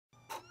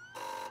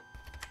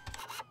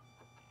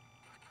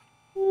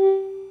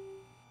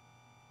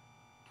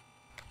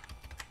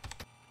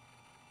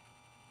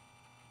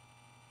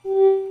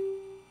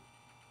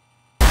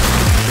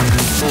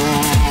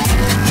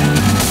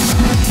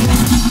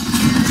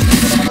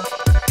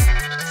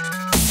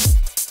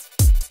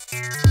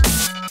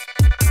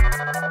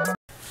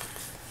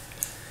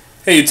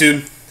Hey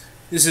YouTube,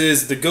 this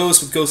is the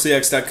Ghost with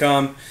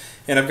GhostlyX.com,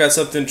 and I've got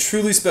something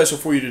truly special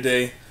for you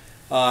today.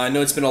 I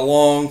know it's been a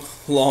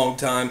long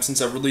time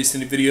since I've released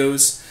any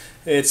videos.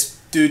 It's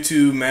due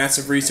to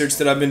massive research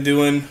that I've been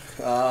doing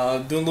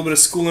a little bit of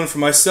schooling for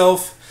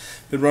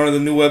myself, been running the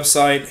new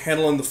website,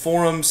 handling the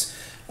forums,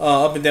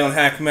 up and down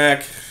HackMac.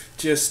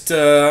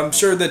 I'm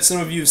sure that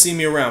some of you have seen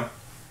me around.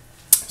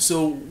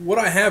 So what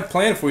I have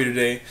planned for you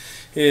today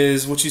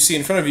is what you see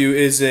in front of you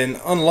is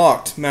an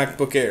unlocked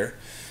MacBook Air.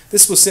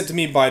 This was sent to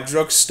me by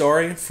Drug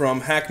Starry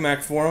from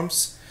HackMac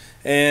forums,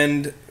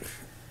 and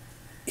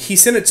he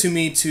sent it to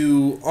me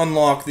to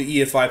unlock the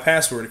EFI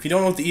password. If you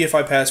don't know what the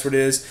EFI password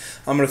is,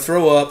 I'm going to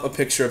throw up a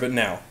picture of it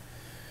now.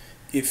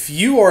 If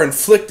you are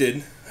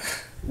inflicted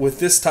with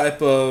this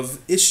type of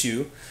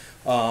issue,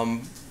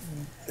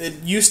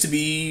 it used to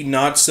be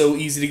not so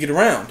easy to get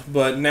around,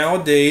 but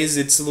nowadays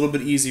it's a little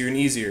bit easier and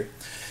easier.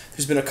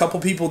 There's been a couple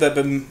people that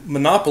have been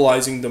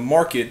monopolizing the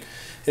market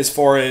as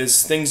far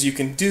as things you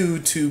can do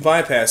to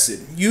bypass it.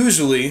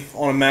 Usually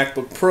on a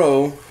MacBook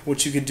Pro,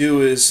 what you could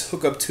do is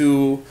hook up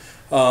to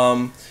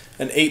an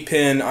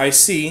 8-pin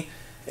IC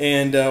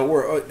and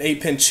or an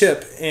 8-pin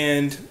chip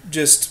and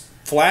just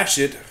flash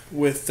it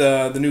with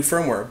the new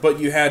firmware. But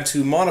you had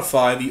to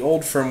modify the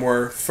old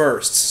firmware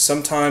first.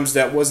 Sometimes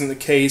that wasn't the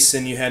case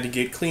and you had to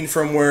get clean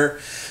firmware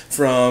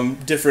from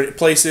different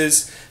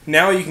places.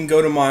 Now you can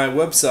go to my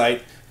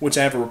website, which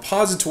I have a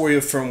repository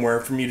of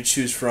firmware for me to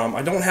choose from.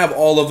 I don't have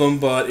all of them,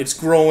 but it's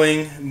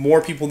growing.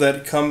 More people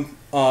that come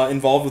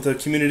involved with the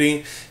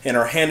community and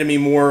are handing me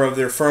more of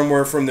their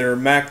firmware from their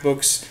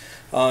MacBooks.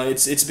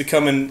 It's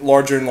becoming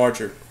larger and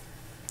larger.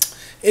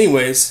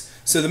 Anyways,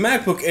 so the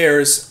MacBook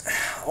Airs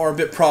are a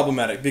bit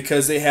problematic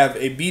because they have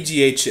a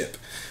BGA chip,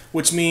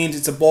 which means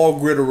it's a ball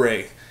grid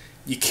array.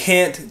 You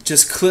can't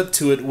just clip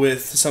to it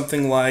with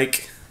something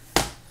like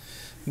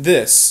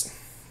this.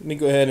 Let me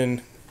go ahead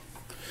and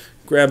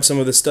grab some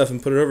of this stuff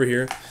and put it over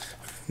here.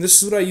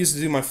 This is what I used to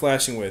do my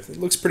flashing with. It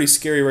looks pretty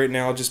scary right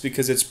now just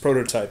because it's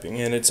prototyping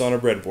and it's on a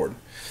breadboard.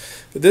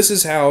 But this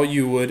is how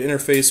you would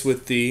interface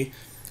with the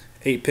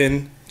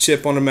 8-pin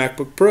chip on a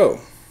MacBook Pro.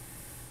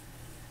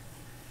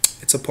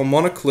 It's a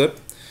Pomona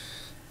clip,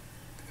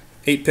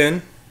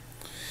 8-pin,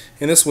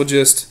 and this will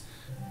just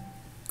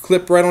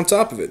clip right on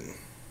top of it.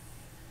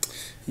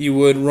 You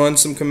would run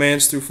some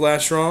commands through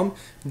flash ROM,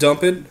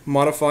 dump it,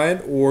 modify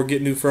it, or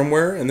get new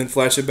firmware, and then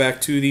flash it back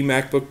to the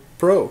MacBook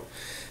Pro.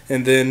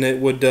 And then it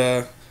would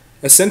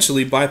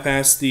essentially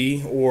bypass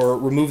or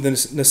remove the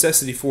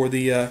necessity for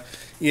the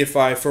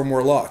EFI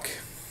firmware lock.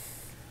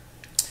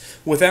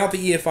 Without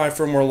the EFI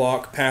firmware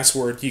lock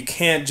password, you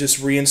can't just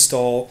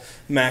reinstall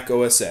Mac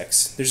OS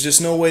X. There's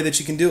just no way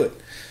that you can do it.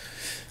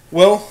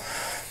 Well,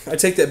 I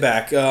take that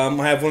back. I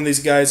have one of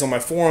these guys on my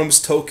forums,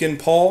 Token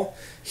Paul.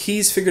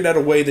 He's figured out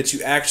a way that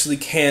you actually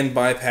can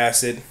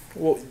bypass it.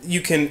 Well,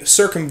 you can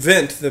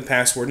circumvent the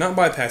password, not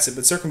bypass it,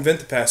 but circumvent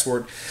the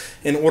password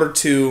in order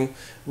to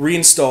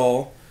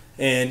reinstall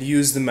and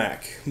use the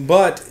Mac.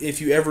 But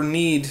if you ever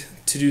need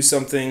to do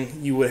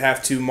something, you would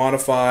have to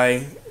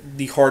modify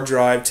the hard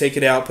drive, take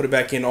it out, put it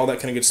back in, all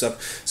that kind of good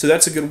stuff. So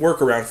that's a good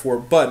workaround for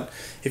it. But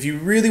if you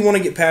really want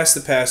to get past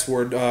the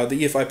password,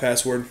 the EFI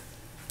password,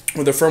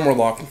 with a firmware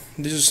lock,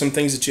 these are some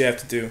things that you have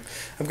to do.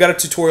 I've got a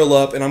tutorial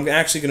up, and I'm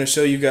actually going to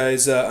show you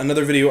guys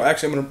another video.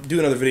 Actually, I'm going to do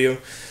another video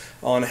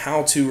on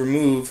how to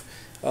remove,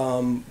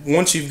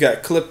 once you've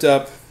got clipped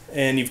up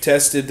and you've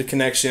tested the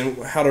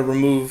connection, how to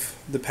remove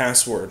the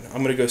password.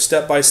 I'm going to go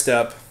step by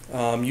step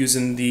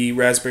using the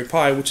Raspberry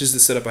Pi, which is the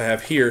setup I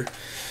have here.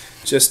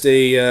 Just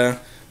a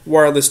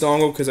wireless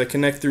dongle because I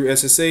connect through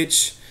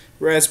SSH.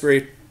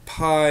 Raspberry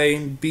Pi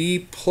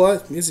B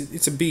plus.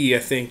 It's a B, I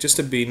think, just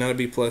a B, not a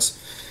B plus.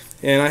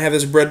 And I have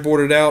this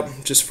breadboarded out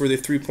just for the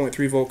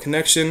 3.3 volt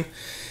connection.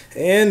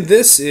 And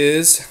this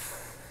is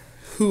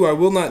who I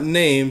will not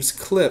name's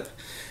clip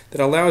that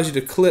allows you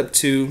to clip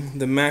to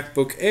the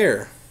MacBook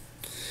Air.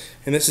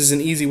 And this is an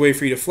easy way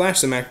for you to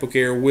flash the MacBook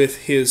Air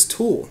with his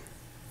tool.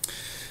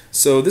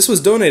 So this was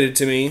donated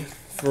to me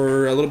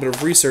for a little bit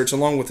of research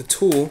along with the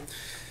tool.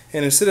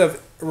 And instead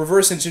of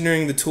reverse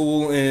engineering the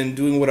tool and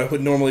doing what I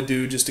would normally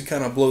do just to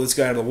kind of blow this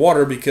guy out of the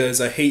water,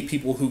 because I hate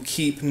people who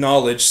keep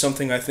knowledge,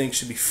 something I think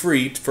should be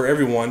free for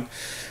everyone,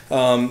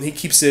 he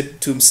keeps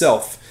it to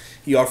himself.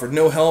 He offered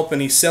no help,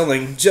 and he's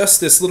selling just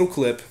this little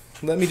clip.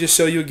 Let me just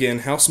show you again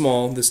how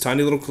small this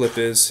tiny little clip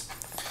is.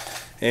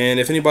 And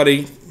if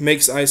anybody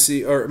makes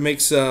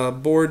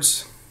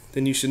boards,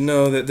 then you should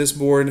know that this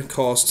board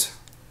costs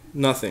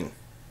nothing.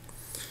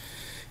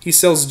 He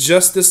sells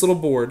just this little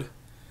board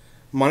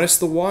minus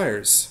the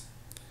wires,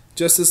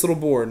 just this little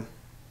board,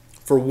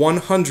 for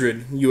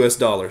 $100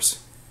 US.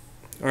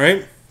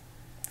 Alright?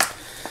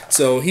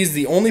 So he's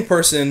the only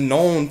person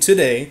known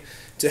today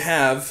to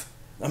have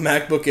a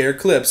MacBook Air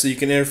clip, so you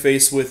can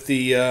interface with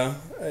the,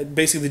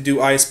 basically do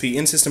ISP,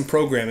 in-system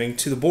programming,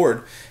 to the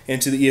board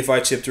and to the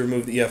EFI chip to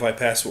remove the EFI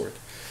password.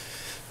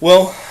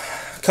 Well,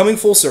 coming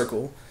full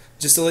circle,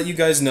 just to let you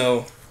guys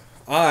know,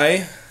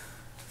 I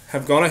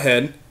have gone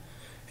ahead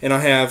and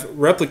I have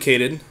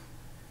replicated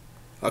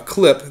a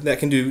clip that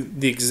can do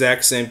the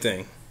exact same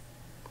thing.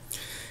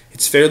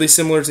 It's fairly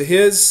similar to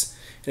his,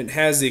 and it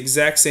has the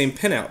exact same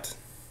pinout.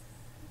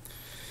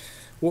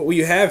 What we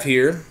have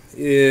here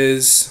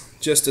is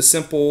just a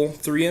simple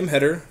 3M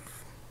header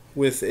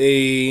with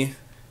a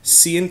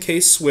C and K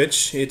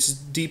switch. It's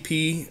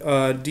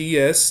DP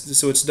DS,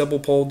 so it's double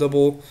pole,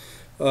 double.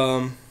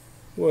 Well,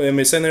 am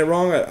I saying that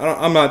wrong?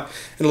 I'm not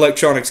an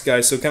electronics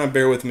guy, so kind of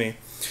bear with me.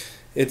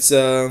 It's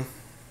who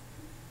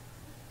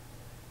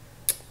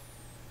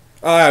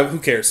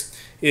cares?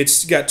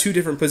 It's got two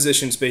different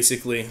positions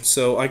basically,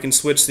 so I can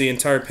switch the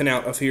entire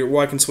pinout of here.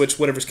 Well, I can switch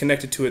whatever's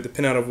connected to it, the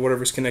pinout of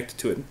whatever's connected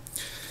to it.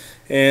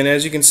 And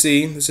as you can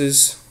see, this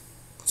is,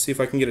 let's see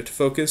if I can get it to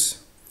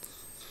focus.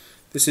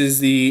 This is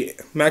the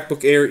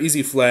MacBook Air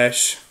Easy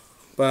Flash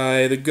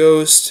by the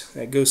Ghost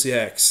at Ghostly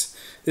Hacks.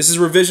 This is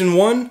revision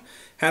 1.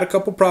 Had a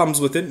couple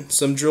problems with it.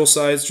 Some drill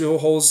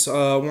holes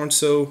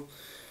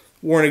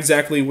weren't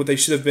exactly what they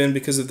should have been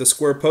because of the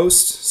square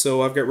posts.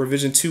 So I've got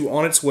revision 2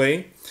 on its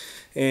way.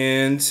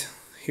 And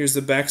here's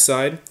the back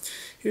side.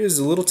 Here's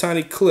a little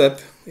tiny clip.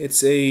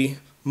 It's a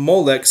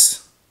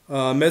Molex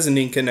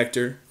mezzanine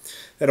connector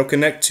that'll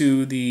connect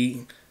to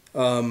the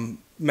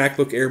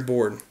MacBook Air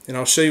board. And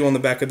I'll show you on the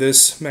back of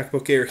this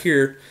MacBook Air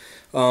here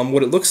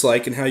what it looks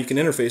like and how you can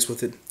interface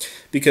with it.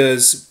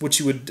 Because what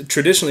you would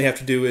traditionally have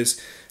to do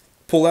is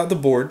pull out the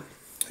board,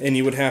 and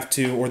you would have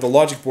to, or the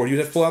logic board, you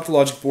would have to pull out the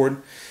logic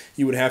board,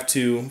 you would have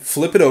to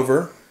flip it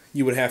over,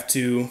 you would have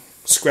to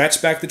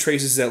scratch back the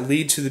traces that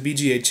lead to the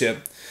BGA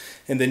chip,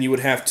 and then you would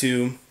have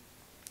to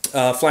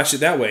flash it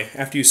that way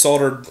after you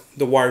soldered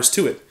the wires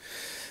to it.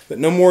 But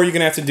no more you're going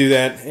to have to do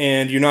that,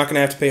 and you're not going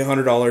to have to pay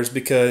 $100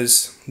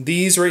 because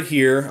these right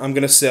here I'm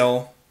going to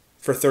sell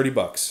for 30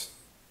 bucks.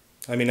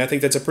 I mean, I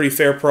think that's a pretty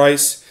fair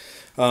price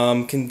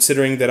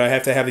considering that I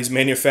have to have these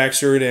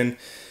manufactured, and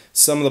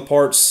some of the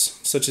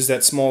parts, such as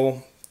that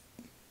small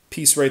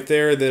piece right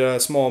there,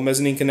 that small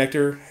mezzanine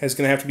connector, is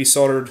going to have to be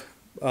soldered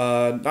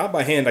not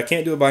by hand. I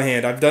can't do it by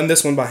hand. I've done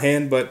this one by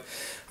hand, but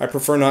I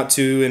prefer not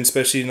to, and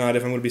especially not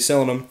if I'm going to be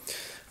selling them.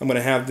 I'm going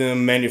to have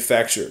them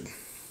manufactured.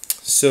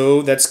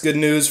 So that's good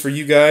news for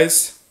you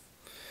guys.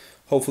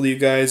 Hopefully you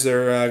guys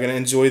are going to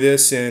enjoy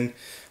this, and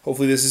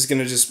hopefully this is going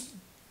to just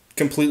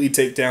completely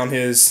take down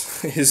his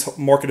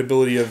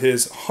marketability of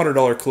his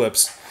 $100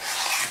 clips.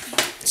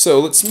 So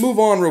let's move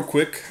on real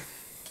quick.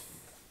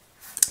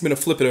 I'm going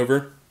to flip it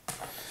over,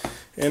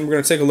 and we're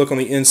going to take a look on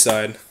the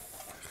inside.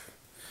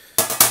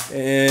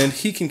 And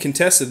he can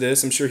contest to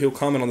this. I'm sure he'll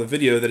comment on the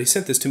video that he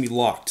sent this to me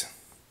locked.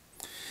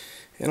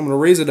 And I'm going to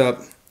raise it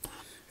up.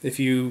 If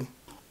you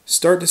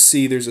start to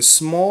see, there's a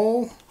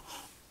small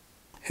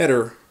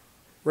header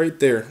right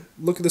there.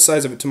 Look at the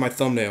size of it to my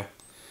thumbnail.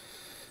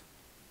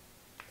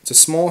 It's a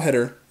small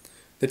header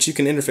that you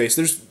can interface.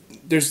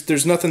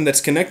 There's nothing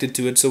that's connected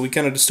to it, so we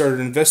kind of just started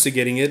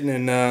investigating it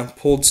and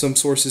pulled some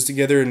sources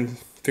together and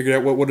figured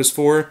out what it's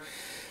for.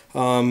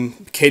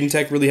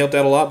 Cadentech really helped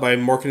out a lot by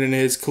marketing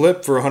his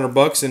clip for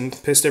 $100 and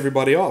pissed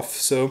everybody off.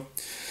 So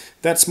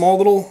that small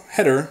little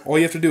header, all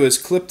you have to do is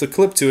clip the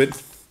clip to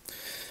it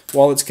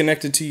while it's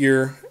connected to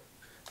your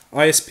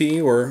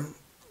ISP or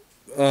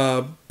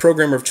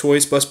programmer of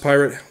choice, Bus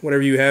Pirate,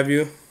 whatever have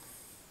you.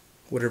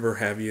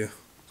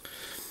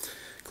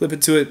 Clip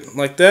it to it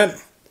like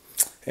that,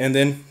 and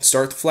then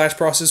start the flash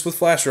process with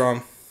flash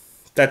ROM.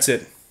 That's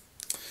it.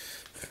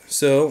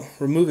 So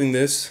removing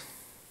this,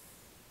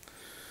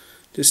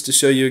 just to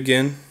show you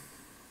again.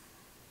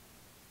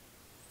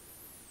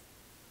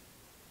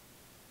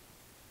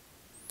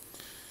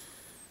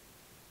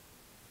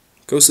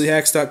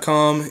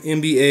 Ghostlyhacks.com,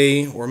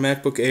 MBA or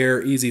MacBook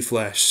Air Easy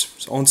Flash.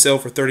 It's on sale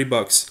for 30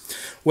 bucks.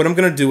 What I'm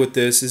going to do with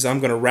this is I'm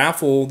going to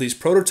raffle these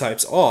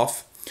prototypes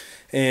off,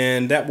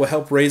 and that will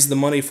help raise the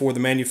money for the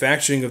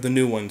manufacturing of the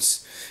new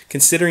ones.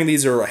 Considering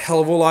these are a hell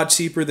of a lot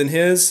cheaper than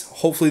his,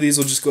 hopefully these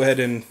will just go ahead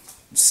and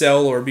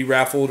sell or be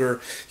raffled, or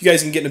you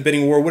guys can get in a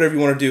bidding war, whatever you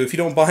want to do. If you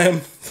don't buy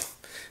them,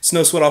 it's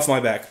no sweat off my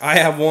back. I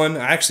have one.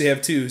 I actually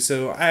have two,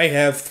 so I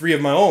have 3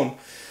 of my own,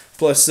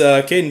 plus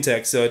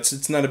Cadentech, so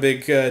it's not a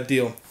big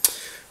deal.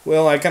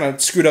 Well, I kind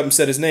of screwed up and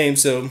said his name,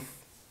 so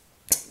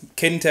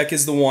Cadentech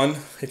is the one.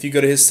 If you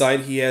go to his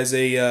site, he has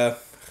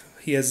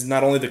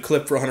not only the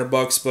clip for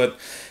 $100, but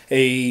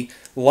a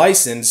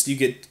license. You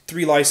get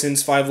 3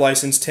 license, 5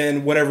 license,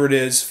 10, whatever it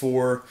is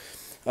for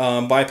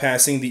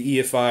bypassing the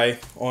EFI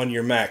on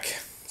your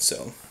Mac.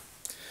 So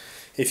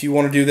if you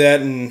want to do that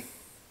and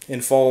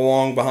follow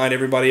along behind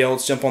everybody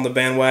else, jump on the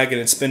bandwagon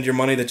and spend your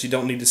money that you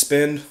don't need to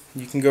spend,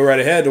 you can go right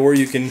ahead, or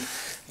you can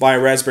buy a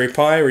Raspberry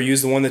Pi or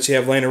use the one that you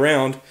have laying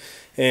around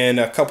and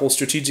a couple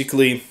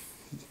strategically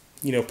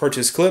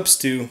purchase clips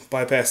to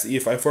bypass the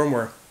EFI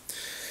firmware.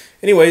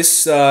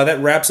 Anyways, that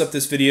wraps up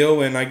this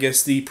video and I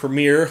guess the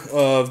premiere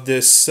of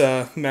this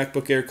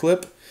MacBook Air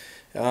clip.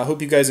 I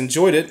hope you guys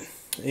enjoyed it,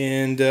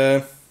 and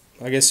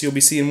I guess you'll be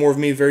seeing more of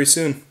me very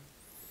soon.